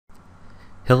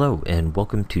Hello and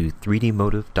welcome to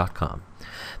 3dmotive.com.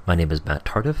 My name is Matt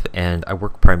Tardiff and I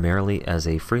work primarily as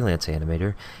a freelance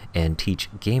animator and teach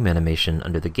game animation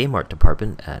under the Game Art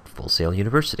department at Full Sail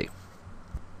University.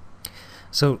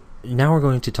 So now we're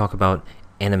going to talk about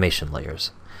animation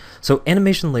layers. So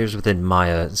animation layers within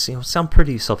Maya sound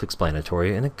pretty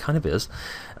self-explanatory, and it kind of is,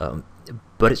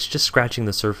 but it's just scratching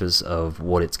the surface of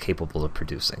what it's capable of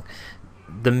producing.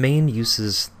 The main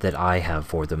uses that I have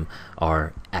for them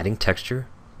are adding texture,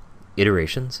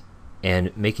 iterations,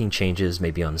 and making changes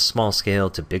maybe on a small scale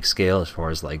to big scale, as far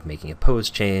as like making a pose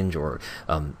change or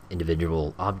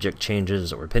individual object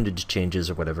changes or appendage changes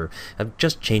or whatever, of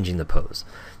just changing the pose.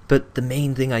 But the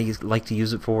main thing I like to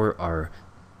use it for are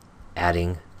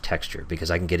adding texture,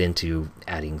 because I can get into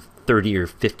adding 30 or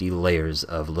 50 layers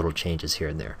of little changes here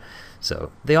and there.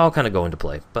 So they all kind of go into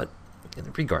play, but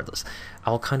regardless,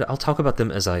 I'll talk about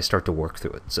them as I start to work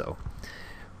through it. So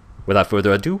without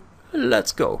further ado,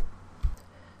 let's go.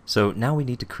 So now we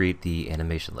need to create the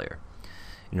animation layer.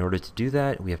 In order to do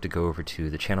that, we have to go over to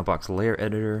the channel box layer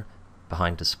editor,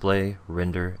 behind display,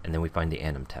 render, and then we find the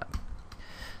anim tab.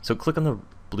 So click on the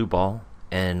blue ball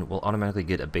and we'll automatically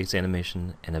get a base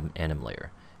animation and an anim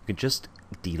layer. You can just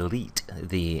delete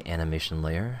the animation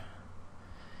layer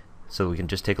so we can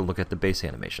just take a look at the base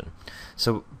animation.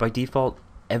 So by default,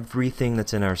 everything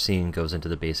that's in our scene goes into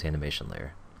the base animation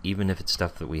layer, even if it's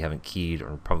stuff that we haven't keyed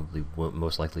or probably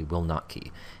most likely will not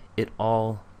key. It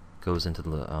all goes into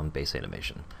the base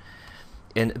animation.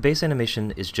 And base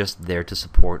animation is just there to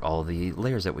support all the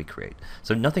layers that we create.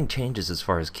 So nothing changes as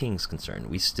far as keying is concerned.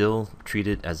 We still treat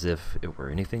it as if it were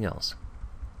anything else,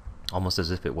 almost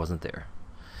as if it wasn't there.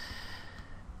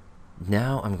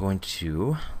 Now I'm going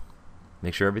to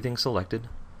make sure everything's selected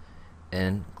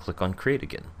and click on create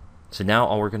again. So now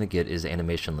all we're going to get is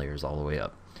animation layers all the way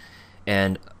up.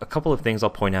 And a couple of things I'll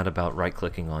point out about right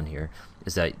clicking on here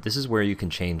is that this is where you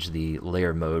can change the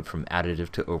layer mode from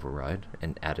additive to override,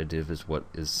 and additive is what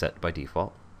is set by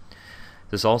default.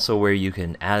 This is also where you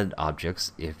can add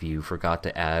objects if you forgot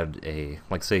to add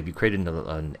like say if you created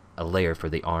a layer for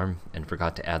the arm and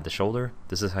forgot to add the shoulder,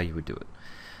 this is how you would do it.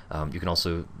 You can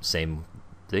also, same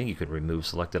thing, you could remove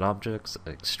selected objects,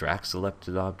 extract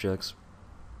selected objects,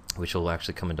 which will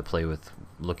actually come into play with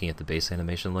looking at the base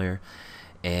animation layer,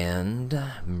 and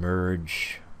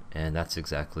merge, and that's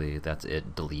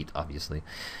it. Delete, obviously,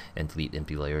 and delete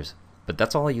empty layers, but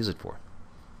that's all I use it for.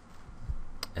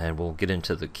 And we'll get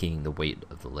into the keying the weight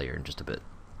of the layer in just a bit.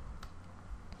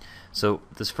 So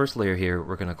this first layer here,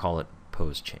 we're going to call it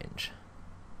pose change.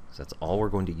 So that's all we're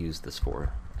going to use this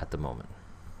for at the moment.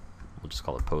 We'll just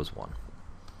call it pose 1.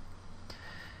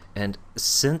 And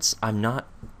since I'm not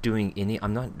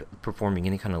performing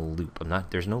any kind of loop,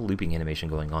 there's no looping animation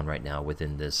going on right now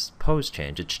within this pose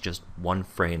change. It's just one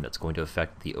frame that's going to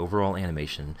affect the overall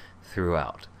animation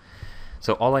throughout.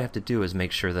 So all I have to do is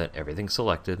make sure that everything's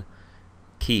selected,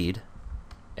 keyed,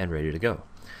 and ready to go.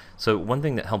 So one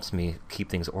thing that helps me keep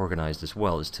things organized as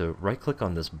well is to right click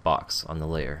on this box on the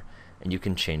layer, and you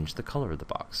can change the color of the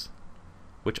box,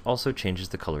 which also changes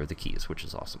the color of the keys, which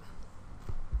is awesome.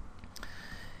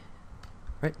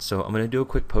 Right, so I'm going to do a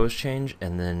quick pose change,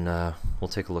 and then we'll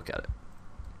take a look at it.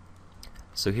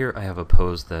 So here I have a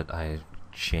pose that I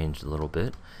changed a little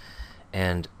bit,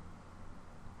 and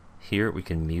here we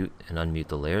can mute and unmute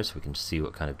the layer so we can see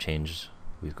what kind of change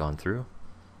we've gone through.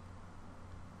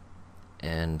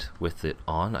 And with it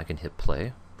on, I can hit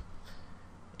play.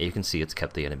 And you can see it's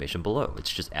kept the animation below.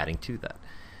 It's just adding to that,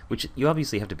 which you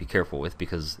obviously have to be careful with,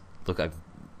 because look, I've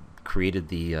created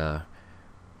the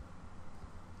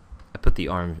I put the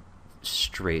arm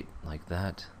straight like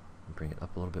that, bring it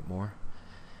up a little bit more,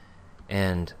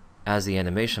 and as the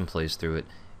animation plays through it,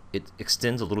 it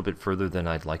extends a little bit further than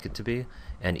I'd like it to be,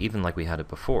 and even like we had it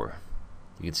before,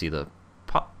 you can see the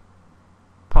pop,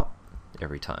 pop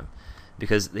every time,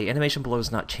 because the animation below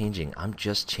is not changing. I'm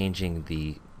just changing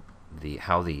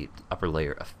how the upper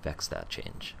layer affects that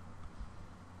change.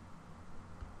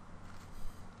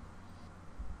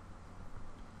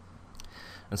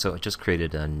 And so it just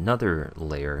created another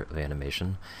layer of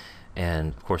animation,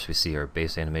 and of course we see our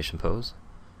base animation pose,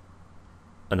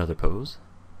 another pose,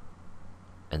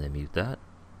 and then mute that,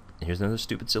 and here's another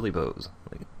stupid silly pose.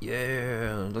 Like,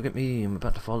 yeah, look at me, I'm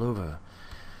about to fall over.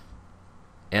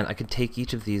 And I can take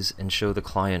each of these and show the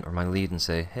client or my lead and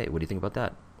say, hey, what do you think about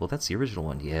that? Well, that's the original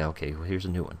one. Yeah, okay, well, here's a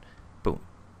new one. Boom.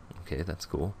 Okay, that's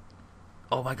cool.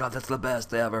 Oh my god, that's the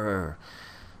best ever.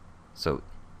 So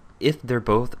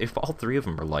if all three of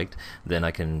them are liked, then I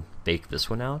can bake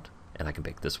this one out, and I can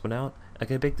bake this one out, I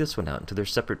can bake this one out into their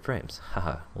separate frames.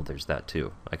 Haha, well, there's that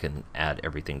too. I can add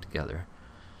everything together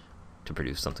to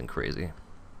produce something crazy.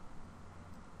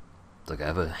 It's like I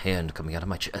have a hand coming out of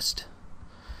my chest.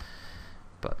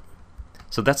 But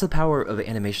so that's the power of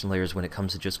animation layers when it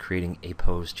comes to just creating a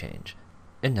pose change.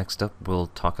 And next up, we'll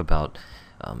talk about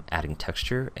adding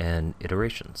texture and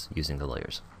iterations using the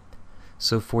layers.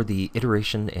 So for the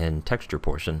iteration and texture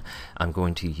portion, I'm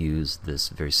going to use this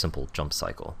very simple jump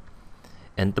cycle.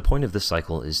 And the point of this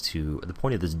cycle is the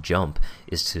point of this jump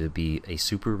is to be a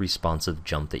super responsive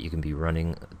jump that you can be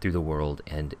running through the world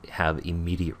and have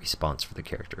immediate response for the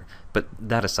character. But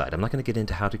that aside, I'm not going to get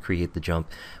into how to create the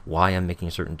jump, why I'm making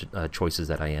certain choices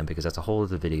that I am, because that's a whole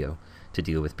other video to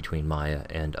deal with between Maya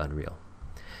and Unreal.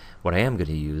 What I am going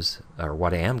to use, or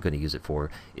what I am going to use it for,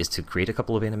 is to create a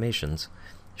couple of animations,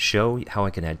 show how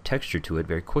I can add texture to it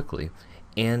very quickly,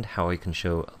 and how I can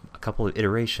show a couple of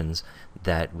iterations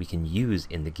that we can use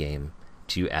in the game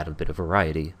to add a bit of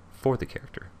variety for the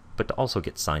character, but to also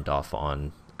get signed off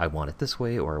on I want it this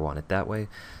way or I want it that way.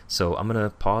 So I'm going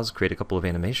to pause, create a couple of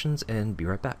animations, and be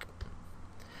right back.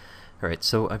 Alright,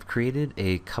 so I've created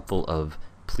a couple of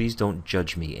please don't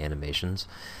judge me animations,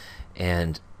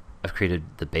 and I've created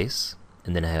the base,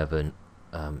 and then I have an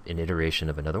iteration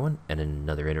of another one, and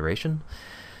another iteration.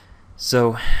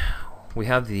 So we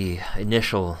have the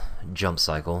initial jump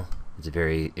cycle. It's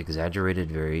very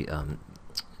exaggerated, very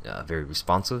very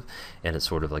responsive, and it's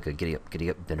sort of like a giddy up,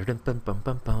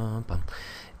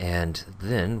 and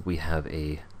then we have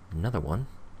another one,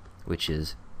 which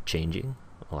is changing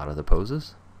a lot of the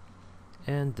poses,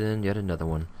 and then yet another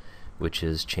one, which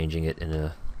is changing it in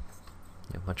a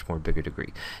much more bigger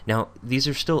degree. Now, these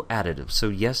are still additive, so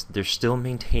yes, they're still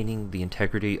maintaining the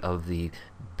integrity of the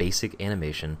basic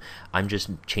animation. I'm just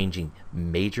changing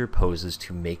major poses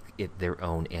to make it their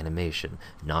own animation,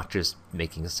 not just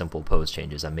making simple pose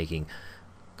changes. I'm making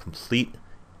complete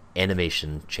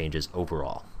animation changes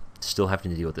overall. Still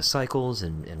having to deal with the cycles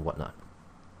and whatnot,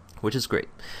 which is great.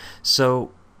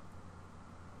 So,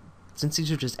 since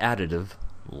these are just additive,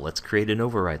 let's create an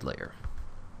override layer,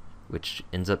 which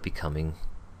ends up becoming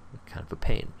kind of a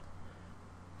pain.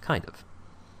 Kind of.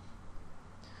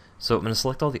 So I'm going to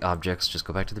select all the objects, just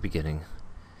go back to the beginning,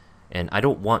 and I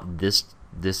don't want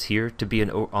this here to be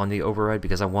on the override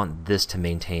because I want this to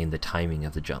maintain the timing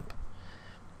of the jump.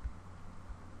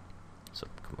 So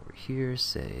come over here,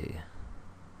 say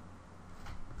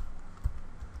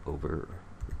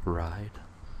override,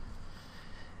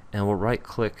 and we'll right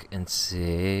click and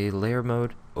say layer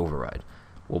mode override.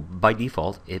 Well, by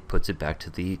default, it puts it back to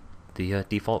the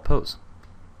default pose.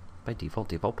 By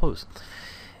default pose.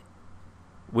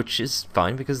 Which is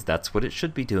fine because that's what it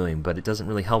should be doing, but it doesn't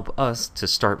really help us to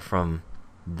start from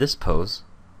this pose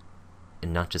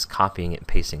and not just copying it and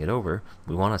pasting it over.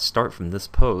 We want to start from this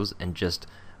pose and just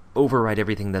override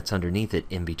everything that's underneath it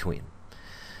in between.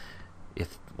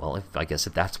 I guess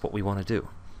if that's what we want to do.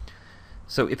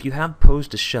 So if you have pose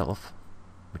to shelf,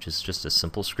 which is just a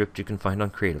simple script you can find on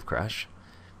Creative Crash,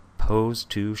 pose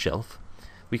to shelf,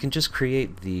 we can just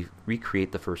recreate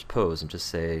the first pose and just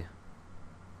say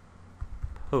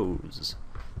pose.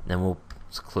 Then we'll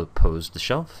click pose to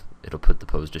shelf. It'll put the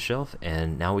pose to shelf,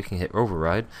 and now we can hit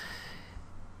override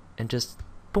and just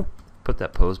boom, put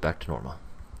that pose back to normal.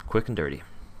 Quick and dirty.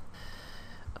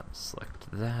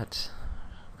 Select that,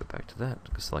 go back to that,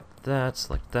 select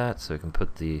that, so we can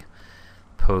put the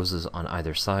poses on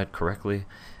either side correctly.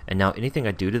 And now anything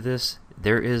I do to this,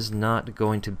 there is not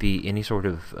going to be any sort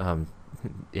of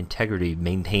integrity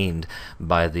maintained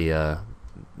by the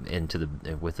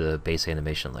with the base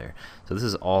animation layer. So this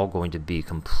is all going to be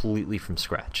completely from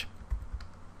scratch,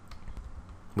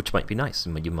 which might be nice.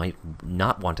 You might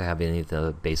not want to have any of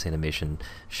the base animation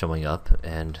showing up,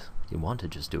 and you want to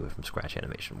just do it from scratch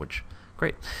animation, which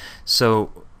great.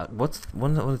 So what's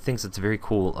one of the things that's very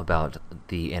cool about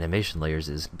the animation layers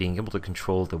is being able to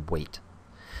control the weight.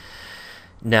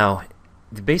 Now,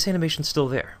 the base animation's still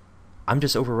there. I'm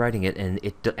just overriding it, and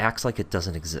it acts like it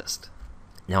doesn't exist.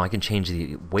 Now I can change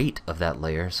the weight of that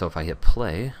layer, so if I hit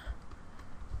play,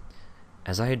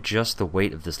 as I adjust the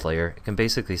weight of this layer, it can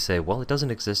basically say, well, it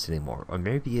doesn't exist anymore, or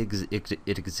maybe it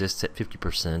exists at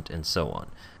 50% and so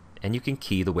on. And you can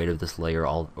key the weight of this layer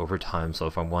all over time, so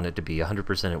if I want it to be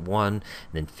 100% at 1, and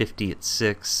then 50 at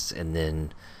 6, and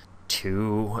then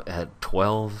 2 at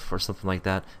 12, or something like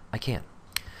that, I can.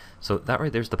 So that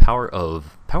right there's the power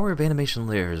of animation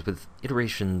layers with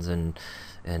iterations and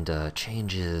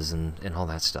changes and all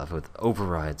that stuff, with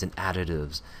overrides and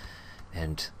additives,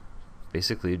 and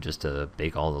basically just to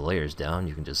bake all the layers down,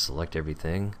 you can just select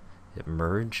everything, hit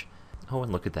merge. Oh,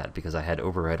 and look at that, because I had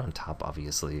override on top,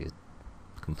 obviously it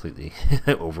completely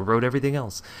overrode everything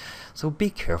else. So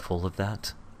be careful of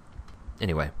that.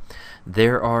 Anyway,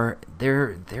 there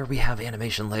we have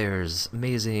animation layers.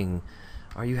 Amazing.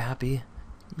 Are you happy?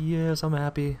 Yes, I'm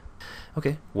happy.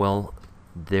 Okay, well,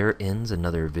 there ends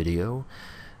another video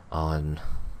on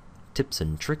tips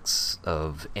and tricks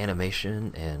of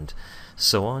animation and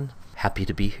so on. Happy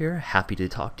to be here, happy to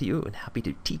talk to you, and happy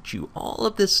to teach you all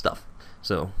of this stuff.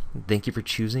 So, thank you for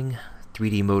choosing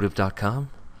 3dmotive.com,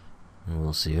 and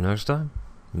we'll see you next time.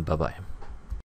 Bye-bye.